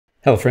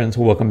Hello friends,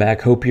 welcome back.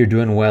 Hope you're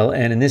doing well.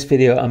 And in this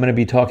video, I'm going to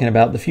be talking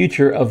about the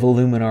future of the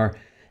Luminar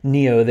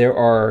Neo. There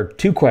are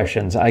two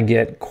questions I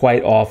get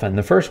quite often.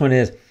 The first one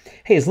is,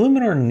 hey, is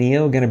Luminar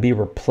Neo going to be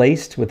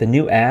replaced with a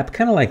new app?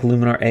 Kind of like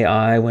Luminar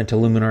AI went to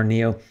Luminar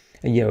Neo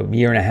a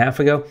year and a half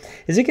ago.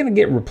 Is it going to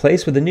get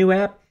replaced with a new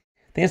app?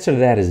 The answer to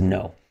that is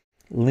no.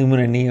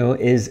 Luminar Neo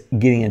is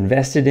getting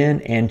invested in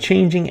and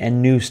changing,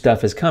 and new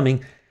stuff is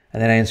coming.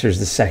 And that answers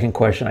the second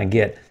question I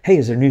get. Hey,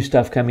 is there new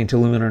stuff coming to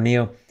Luminar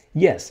Neo?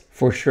 Yes,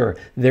 for sure,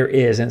 there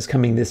is, and it's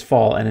coming this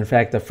fall. And in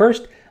fact, the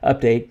first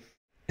update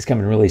is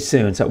coming really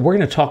soon. So we're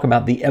going to talk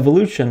about the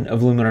evolution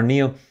of Luminar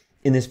Neo.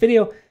 In this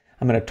video,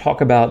 I'm going to talk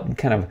about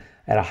kind of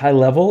at a high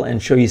level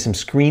and show you some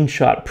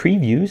screenshot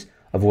previews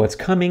of what's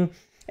coming.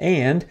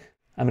 And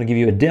I'm going to give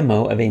you a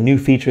demo of a new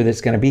feature that's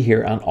going to be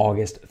here on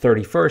August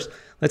 31st.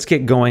 Let's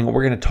get going.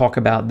 We're going to talk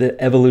about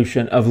the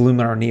evolution of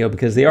Luminar Neo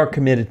because they are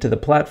committed to the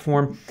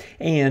platform,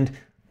 and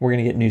we're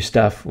going to get new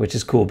stuff, which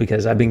is cool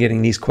because I've been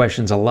getting these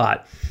questions a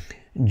lot.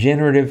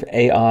 Generative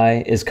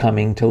AI is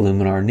coming to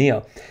Luminar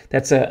Neo.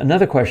 That's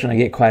another question I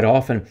get quite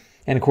often.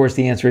 And of course,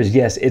 the answer is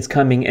yes, it's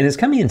coming. And it's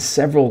coming in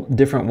several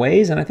different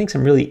ways, and I think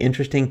some really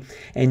interesting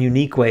and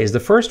unique ways. The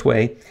first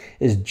way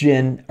is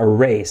Gen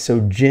Erase.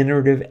 So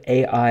generative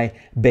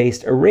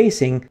AI-based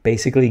erasing,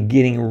 basically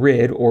getting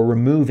rid or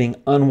removing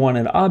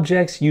unwanted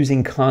objects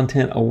using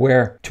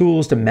content-aware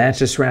tools to match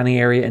the surrounding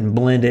area and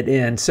blend it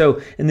in.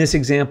 So in this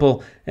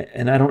example,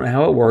 and I don't know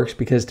how it works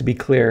because to be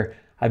clear,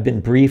 I've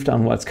been briefed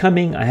on what's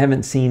coming. I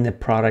haven't seen the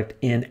product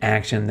in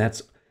action.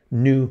 That's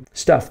new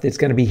stuff that's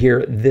going to be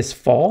here this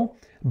fall,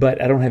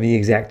 but I don't have the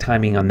exact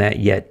timing on that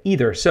yet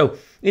either. So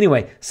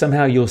anyway,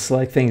 somehow you'll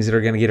select things that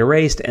are going to get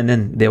erased, and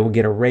then they will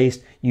get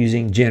erased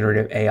using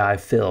generative AI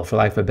fill, for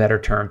lack of a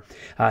better term.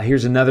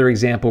 Here's another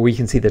example where you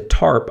can see the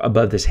tarp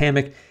above this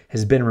hammock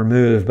has been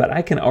removed, but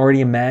I can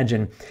already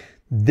imagine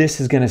this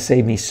is going to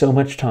save me so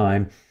much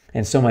time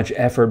and so much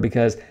effort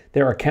because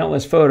there are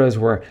countless photos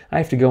where I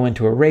have to go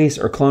into erase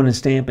or clone and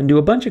stamp and do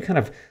a bunch of kind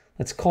of,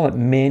 let's call it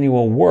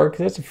manual work.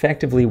 That's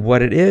effectively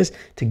what it is,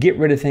 to get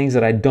rid of things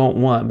that I don't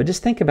want. But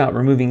just think about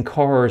removing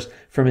cars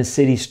from a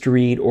city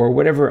street or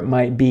whatever it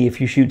might be.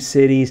 If you shoot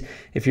cities,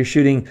 if you're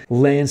shooting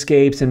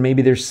landscapes and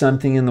maybe there's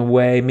something in the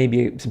way,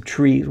 maybe some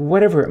trees,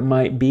 whatever it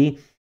might be,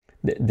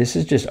 this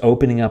is just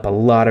opening up a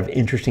lot of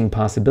interesting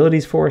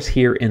possibilities for us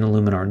here in the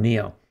Luminar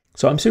Neo.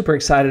 So I'm super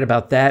excited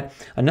about that.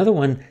 Another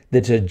one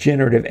that's a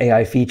generative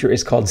AI feature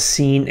is called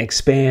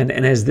SceneExpand.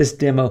 And as this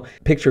demo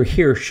picture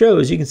here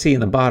shows, you can see in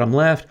the bottom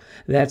left,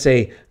 that's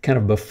a kind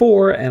of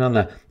before, and on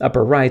the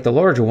upper right, the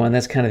larger one,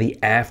 that's kind of the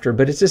after.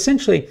 But it's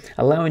essentially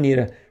allowing you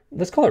to,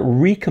 let's call it,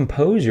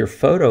 recompose your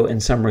photo in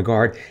some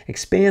regard,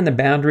 expand the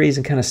boundaries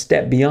and kind of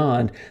step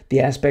beyond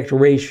the aspect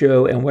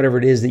ratio and whatever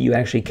it is that you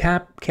actually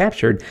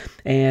captured.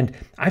 And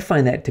I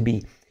find that to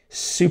be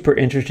super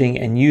interesting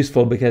and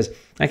useful because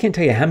I can't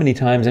tell you how many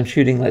times I'm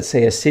shooting, let's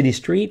say, a city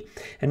street,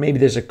 and maybe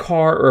there's a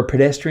car or a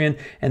pedestrian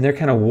and they're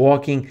kind of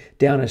walking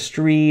down a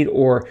street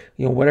or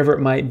whatever it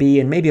might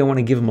be, and maybe I want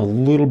to give them a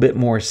little bit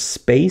more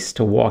space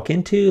to walk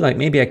into. Like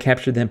maybe I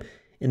captured them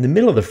in the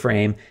middle of the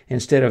frame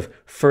instead of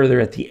further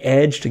at the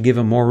edge to give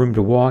them more room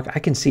to walk. I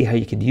can see how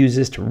you could use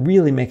this to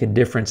really make a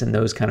difference in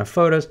those kind of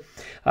photos.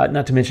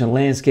 Not to mention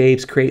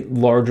landscapes, create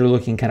larger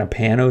looking kind of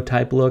pano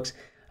type looks.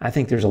 I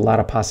think there's a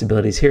lot of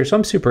possibilities here, so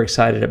I'm super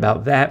excited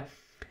about that.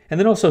 And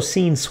then also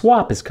Scene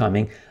Swap is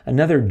coming,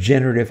 another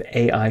generative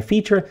AI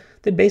feature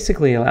that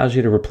basically allows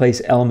you to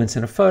replace elements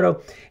in a photo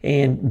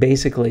and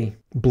basically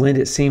blend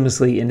it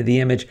seamlessly into the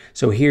image.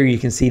 So here you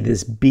can see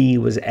this bee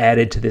was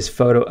added to this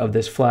photo of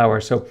this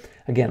flower. So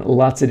again,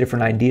 lots of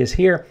different ideas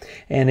here,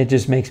 and it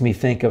just makes me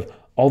think of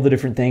all the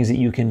different things that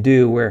you can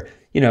do where,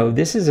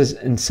 this is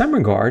in some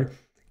regard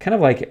kind of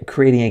like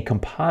creating a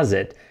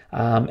composite.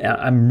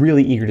 I'm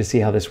really eager to see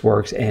how this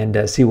works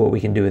and see what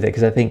we can do with it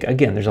because I think,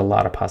 again, there's a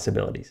lot of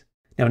possibilities.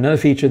 Now, another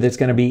feature that's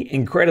going to be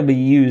incredibly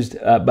used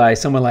by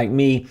someone like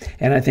me,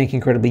 and I think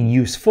incredibly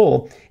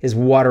useful, is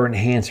water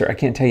enhancer. I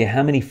can't tell you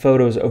how many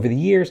photos over the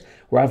years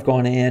where I've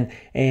gone in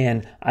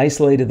and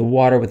isolated the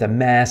water with a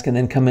mask and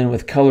then come in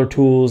with color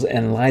tools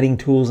and lighting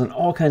tools and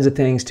all kinds of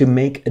things to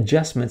make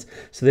adjustments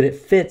so that it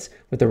fits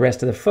with the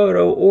rest of the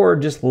photo or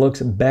just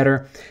looks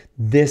better.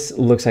 This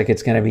looks like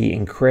it's going to be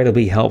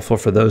incredibly helpful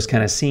for those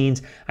kind of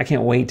scenes. I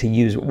can't wait to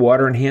use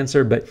water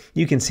enhancer, but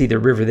you can see the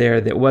river there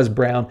that was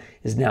brown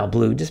is now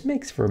blue. Just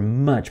makes for a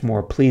much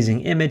more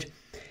pleasing image.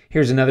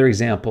 Here's another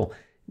example.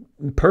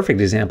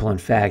 Perfect example, in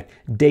fact.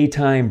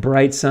 Daytime,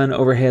 bright sun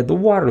overhead. The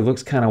water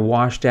looks kind of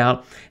washed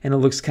out and it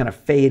looks kind of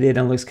faded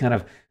and looks kind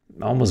of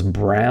almost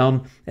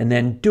brown, and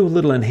then do a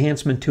little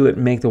enhancement to it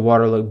and make the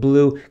water look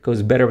blue.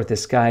 Goes better with the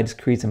sky,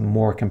 just creates a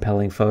more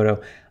compelling photo.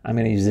 I'm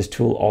going to use this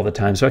tool all the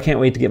time, so I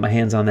can't wait to get my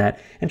hands on that.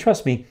 And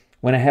trust me,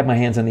 when I have my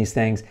hands on these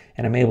things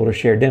and I'm able to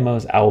share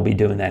demos, I will be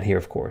doing that here,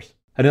 of course.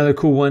 Another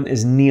cool one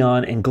is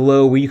neon and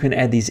glow, where you can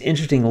add these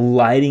interesting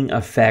lighting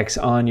effects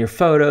on your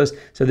photos.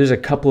 So there's a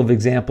couple of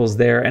examples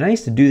there, and I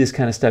used to do this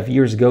kind of stuff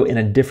years ago in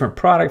a different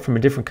product from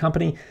a different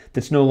company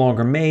that's no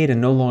longer made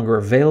and no longer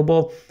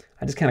available.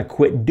 I just kind of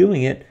quit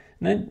doing it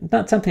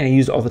Not something I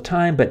use all the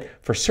time, but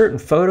for certain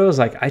photos,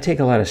 like I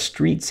take a lot of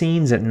street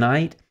scenes at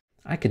night,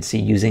 I could see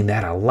using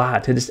that a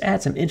lot to just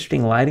add some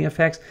interesting lighting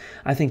effects.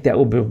 I think that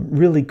will be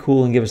really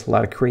cool and give us a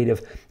lot of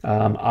creative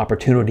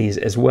opportunities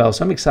as well.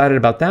 So I'm excited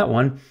about that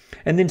one.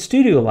 And then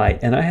Studio Light,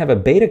 and I have a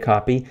beta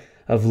copy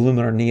of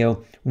Luminar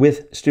Neo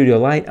with Studio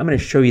Light. I'm going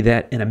to show you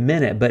that in a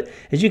minute, but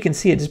as you can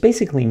see, it just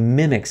basically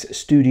mimics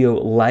studio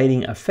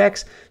lighting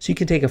effects. So you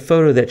can take a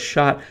photo that's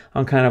shot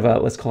on kind of a,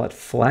 let's call it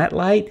flat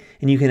light,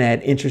 and you can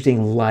add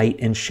interesting light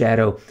and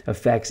shadow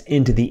effects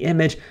into the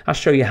image. I'll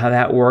show you how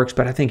that works,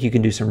 but I think you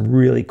can do some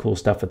really cool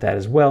stuff with that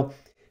as well.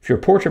 If you're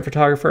a portrait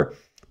photographer,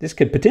 this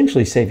could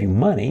potentially save you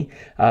money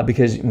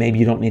because maybe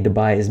you don't need to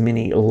buy as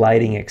many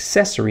lighting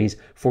accessories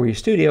for your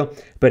studio,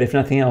 but if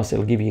nothing else,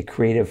 it'll give you a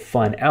creative,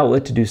 fun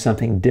outlet to do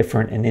something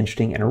different and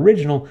interesting and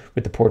original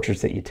with the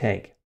portraits that you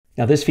take.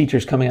 Now this feature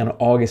is coming on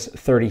August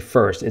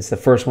 31st. It's the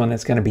first one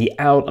that's going to be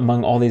out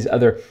among all these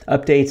other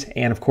updates,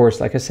 and of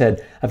course, like I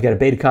said, I've got a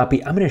beta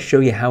copy. I'm going to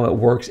show you how it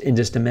works in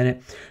just a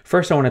minute.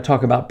 First, I want to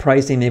talk about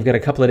pricing. They've got a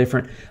couple of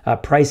different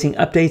pricing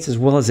updates as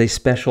well as a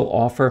special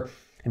offer.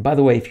 And by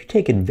the way, if you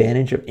take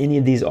advantage of any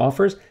of these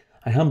offers,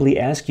 I humbly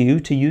ask you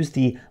to use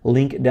the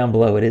link down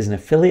below. It is an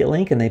affiliate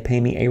link and they pay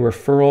me a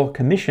referral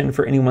commission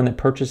for anyone that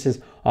purchases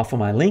off of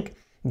my link.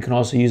 You can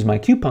also use my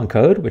coupon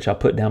code, which I'll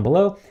put down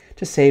below,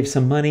 to save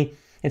some money.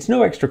 It's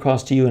no extra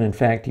cost to you, and in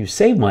fact, you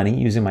save money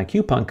using my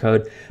coupon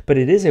code, but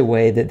it is a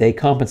way that they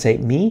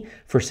compensate me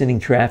for sending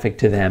traffic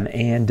to them.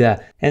 And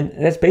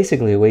that's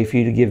basically a way for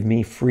you to give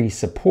me free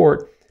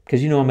support,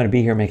 because you know I'm going to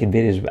be here making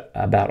videos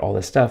about all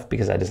this stuff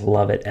because I just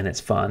love it and it's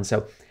fun.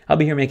 So I'll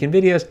be here making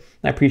videos.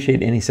 I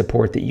appreciate any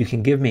support that you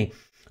can give me.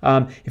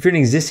 If you're an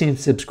existing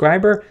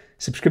subscriber,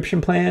 subscription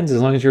plans,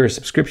 as long as you're a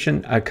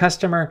subscription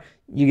customer,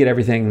 you get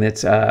everything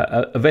that's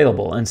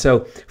available. And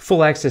so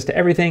full access to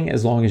everything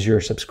as long as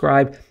you're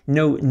subscribed.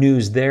 No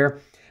news there.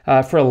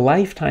 For a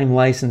lifetime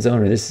license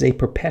owner, this is a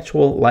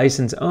perpetual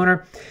license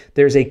owner,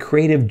 there's a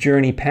Creative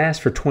Journey Pass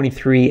for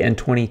 23 and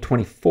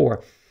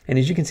 2024. And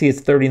as you can see,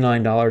 it's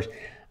 $39.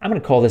 I'm going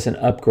to call this an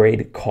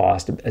upgrade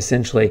cost,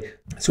 essentially.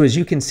 So as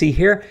you can see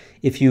here,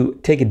 if you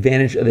take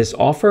advantage of this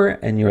offer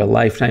and you're a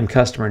lifetime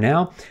customer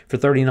now, for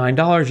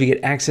 $39, you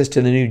get access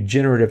to the new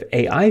generative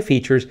AI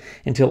features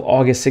until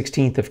August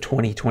 16th of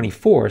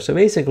 2024. So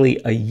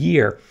basically a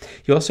year.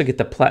 You also get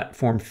the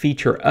platform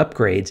feature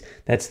upgrades.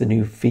 That's the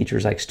new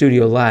features like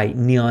Studio Light,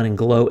 Neon and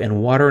Glow,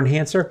 and Water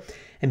Enhancer.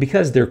 And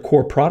because they're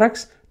core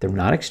products, they're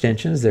not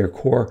extensions, they're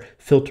core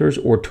filters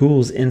or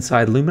tools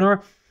inside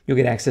Luminar, you'll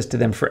get access to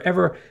them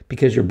forever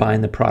because you're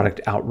buying the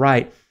product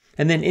outright.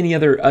 And then any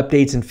other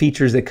updates and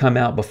features that come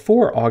out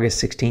before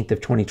August 16th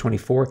of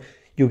 2024,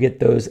 you'll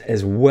get those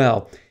as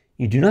well.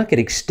 You do not get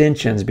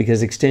extensions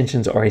because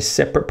extensions are a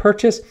separate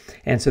purchase.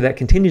 And so that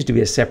continues to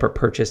be a separate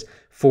purchase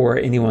for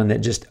anyone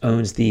that just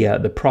owns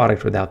the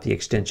product without the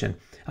extension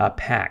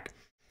pack.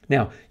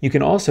 Now, you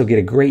can also get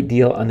a great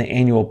deal on the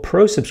annual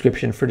Pro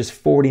subscription for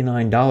just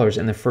 $49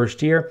 in the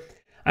first year.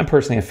 I'm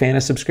personally a fan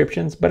of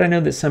subscriptions, but I know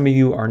that some of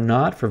you are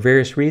not for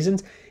various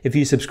reasons. If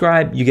you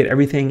subscribe, you get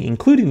everything,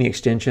 including the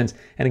extensions.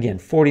 And again,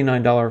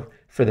 $49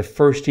 for the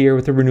first year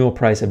with a renewal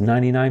price of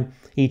 $99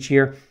 each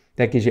year.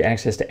 That gives you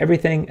access to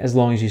everything as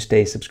long as you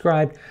stay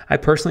subscribed. I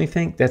personally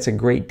think that's a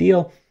great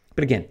deal.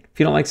 But again, if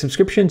you don't like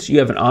subscriptions, you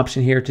have an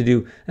option here to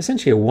do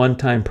essentially a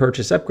one-time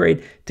purchase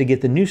upgrade to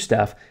get the new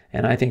stuff.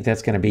 And I think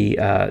that's going to be,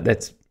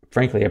 that's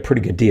frankly a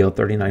pretty good deal.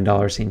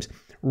 $39 seems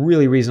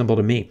really reasonable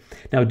to me.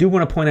 Now, I do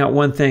want to point out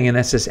one thing, and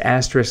that's this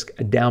asterisk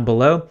down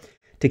below.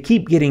 To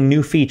keep getting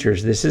new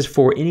features, this is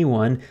for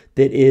anyone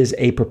that is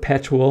a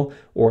perpetual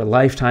or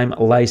lifetime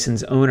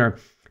license owner.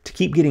 To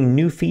keep getting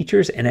new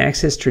features and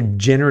access to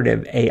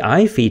generative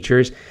AI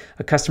features,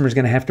 a customer is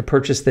going to have to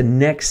purchase the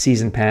next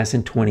season pass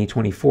in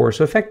 2024.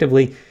 So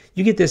effectively,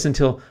 you get this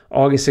until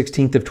August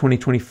 16th of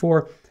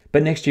 2024,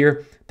 but next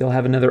year they'll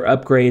have another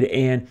upgrade.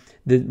 And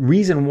the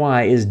reason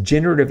why is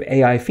generative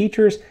AI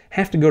features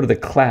have to go to the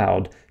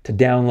cloud to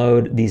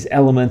download these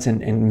elements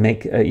and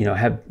make,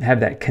 have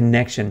that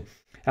connection.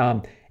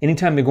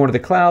 Anytime they're going to the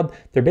cloud,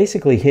 they're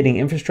basically hitting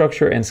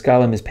infrastructure, and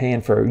Skylum is paying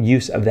for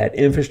use of that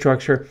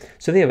infrastructure.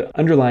 So they have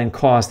underlying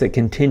costs that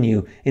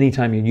continue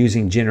anytime you're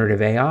using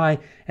generative AI,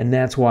 and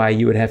that's why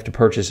you would have to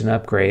purchase an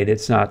upgrade.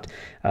 It's not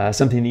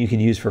something that you can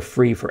use for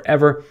free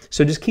forever.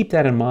 So just keep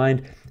that in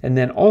mind. And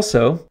then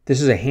also,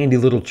 this is a handy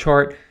little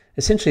chart.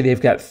 Essentially, they've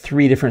got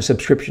 3 different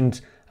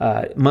subscriptions,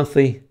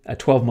 monthly, a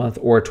 12-month,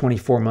 or a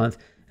 24-month.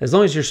 As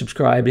long as you're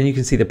subscribed, and you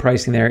can see the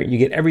pricing there, you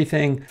get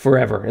everything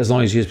forever as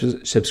long as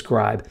you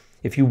subscribe.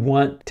 If you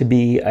want to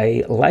be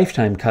a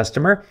lifetime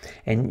customer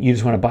and you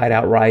just want to buy it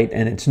outright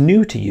and it's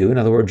new to you, in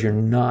other words, you're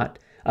not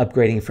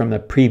upgrading from the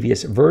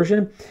previous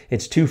version,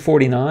 it's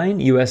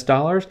 $249 US.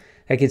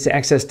 That gets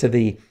access to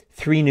the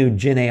 3 new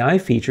Gen AI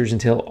features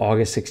until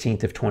August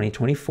 16th of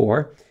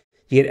 2024.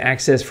 You get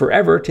access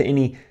forever to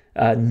any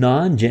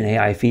non-Gen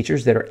AI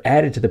features that are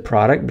added to the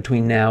product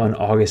between now and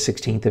August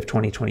 16th of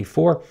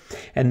 2024.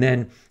 And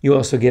then you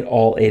also get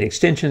all 8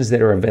 extensions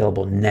that are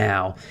available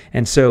now.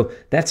 And so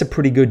that's a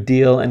pretty good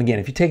deal. And again,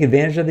 if you take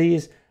advantage of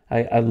these,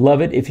 I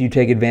love it if you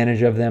take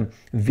advantage of them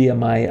via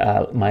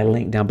my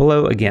link down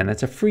below. Again,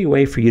 that's a free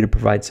way for you to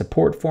provide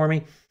support for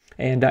me.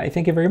 And I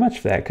thank you very much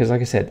for that, because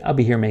like I said, I'll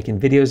be here making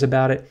videos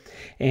about it,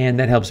 and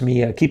that helps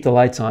me keep the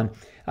lights on.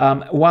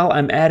 While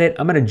I'm at it,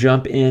 I'm going to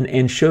jump in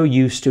and show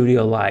you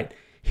Studio Light.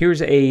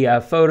 Here's a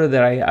photo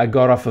that I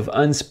got off of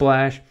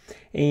Unsplash,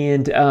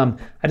 and I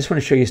just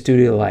want to show you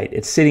Studio Light.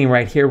 It's sitting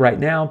right here right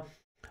now.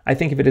 I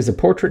think of it as a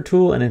portrait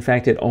tool, and in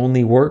fact, it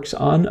only works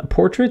on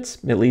portraits,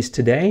 at least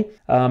today.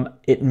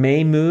 It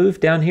may move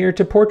down here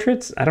to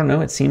portraits. I don't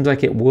know. It seems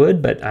like it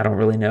would, but I don't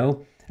really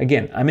know.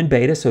 Again, I'm in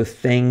beta, so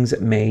things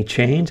may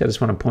change. I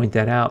just want to point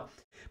that out.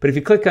 But if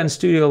you click on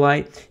Studio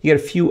Light, you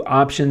get a few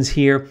options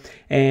here,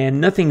 and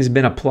nothing's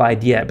been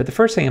applied yet. But the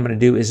first thing I'm going to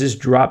do is just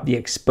drop the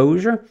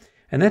exposure,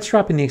 and that's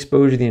dropping the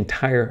exposure of the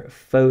entire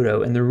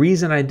photo. And the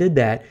reason I did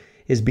that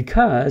is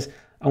because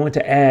I want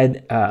to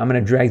add, I'm going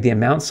to drag the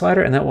amount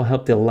slider, and that will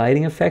help the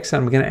lighting effects that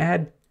I'm going to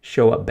add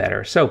show up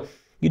better. So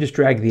you just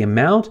drag the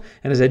amount,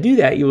 and as I do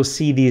that, you will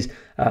see these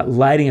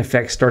lighting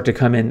effects start to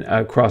come in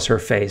across her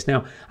face.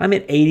 Now, I'm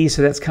at 80,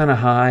 so that's kind of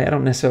high. I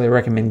don't necessarily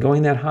recommend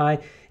going that high.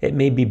 It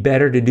may be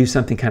better to do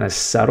something kind of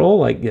subtle,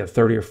 like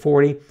 30 or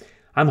 40.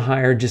 I'm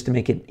higher just to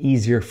make it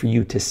easier for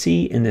you to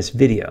see in this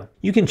video.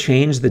 You can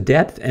change the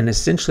depth and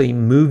essentially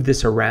move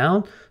this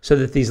around so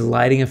that these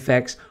lighting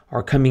effects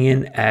are coming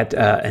in at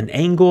an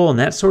angle and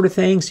that sort of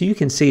thing. So you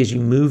can see as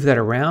you move that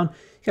around,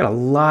 you got a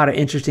lot of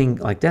interesting,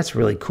 like that's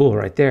really cool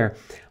right there.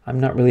 I'm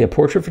not really a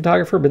portrait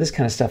photographer, but this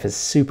kind of stuff is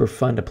super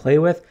fun to play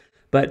with.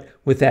 But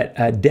with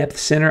that depth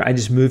center, I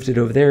just moved it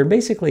over there and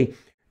basically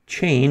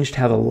changed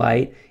how the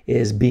light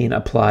is being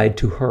applied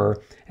to her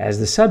as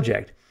the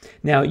subject.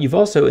 Now, you've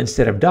also,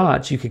 instead of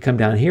dots, you could come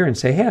down here and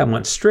say, hey, I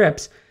want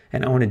strips,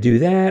 and I want to do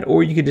that,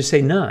 or you could just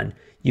say none.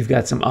 You've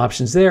got some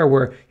options there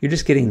where you're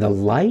just getting the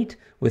light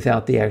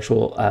without the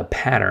actual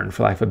pattern,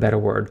 for lack of a better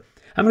word.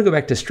 I'm going to go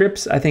back to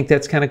strips. I think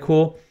that's kind of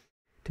cool.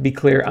 To be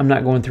clear, I'm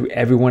not going through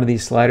every one of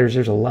these sliders.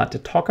 There's a lot to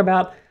talk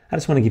about. I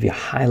just want to give you a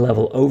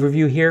high-level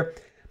overview here.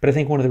 But I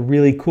think one of the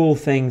really cool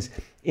things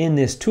in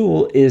this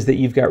tool is that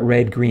you've got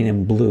red, green,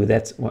 and blue.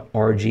 That's what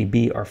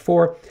RGB are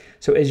for.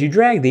 So as you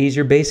drag these,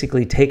 you're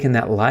basically taking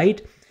that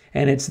light,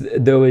 and it's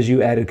though as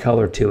you added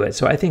color to it.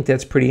 So I think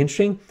that's pretty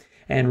interesting.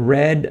 And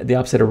red, the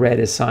opposite of red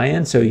is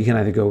cyan. So you can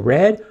either go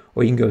red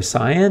or you can go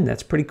cyan.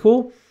 That's pretty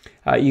cool.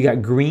 You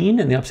got green,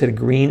 and the opposite of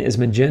green is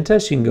magenta.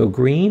 So you can go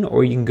green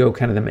or you can go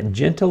kind of the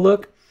magenta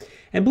look.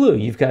 And blue,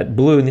 you've got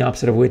blue, and the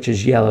opposite of which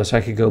is yellow. So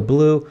I could go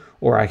blue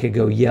or I could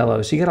go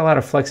yellow. So you got a lot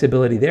of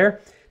flexibility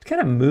there to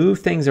kind of move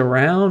things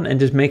around and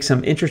just make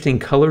some interesting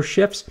color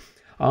shifts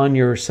on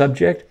your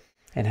subject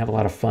and have a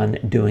lot of fun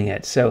doing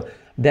it. So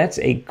that's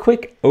a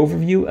quick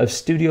overview of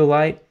Studio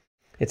Light.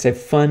 It's a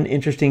fun,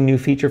 interesting new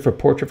feature for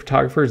portrait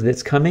photographers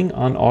that's coming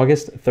on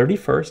August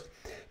 31st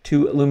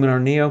to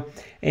Luminar Neo.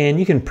 And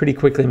you can pretty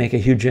quickly make a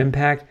huge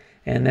impact.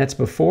 And that's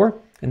before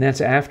and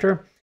that's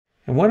after.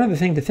 And one other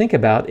thing to think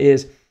about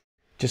is,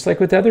 just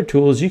like with other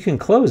tools, you can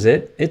close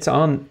it. It's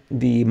on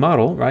the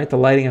model, right? The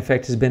lighting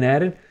effect has been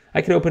added.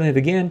 I could open it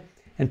again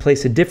and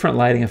place a different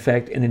lighting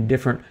effect in a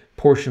different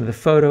portion of the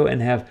photo and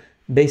have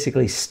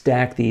basically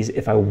stack these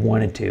if I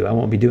wanted to. I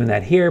won't be doing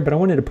that here, but I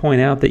wanted to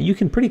point out that you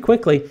can pretty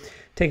quickly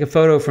take a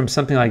photo from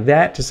something like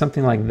that to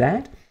something like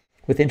that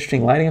with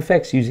interesting lighting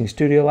effects using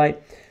Studio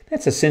Light.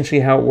 That's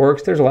essentially how it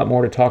works. There's a lot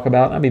more to talk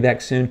about. I'll be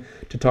back soon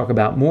to talk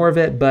about more of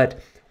it, but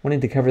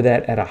wanted to cover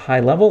that at a high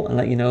level and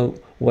let you know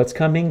what's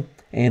coming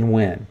and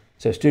when.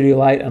 So Studio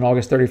Light on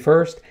August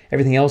 31st,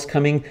 everything else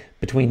coming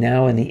between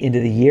now and the end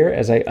of the year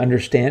as I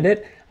understand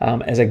it.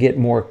 As I get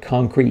more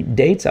concrete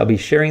dates, I'll be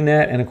sharing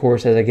that. And of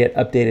course, as I get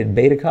updated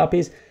beta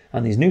copies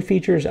on these new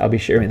features, I'll be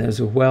sharing those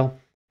as well.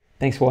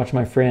 Thanks for watching,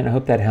 my friend. I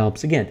hope that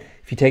helps. Again,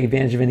 if you take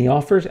advantage of any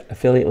offers,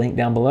 affiliate link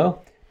down below.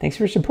 Thanks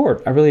for your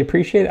support. I really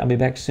appreciate it. I'll be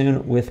back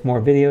soon with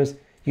more videos.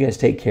 You guys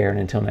take care, and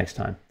until next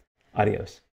time, adios.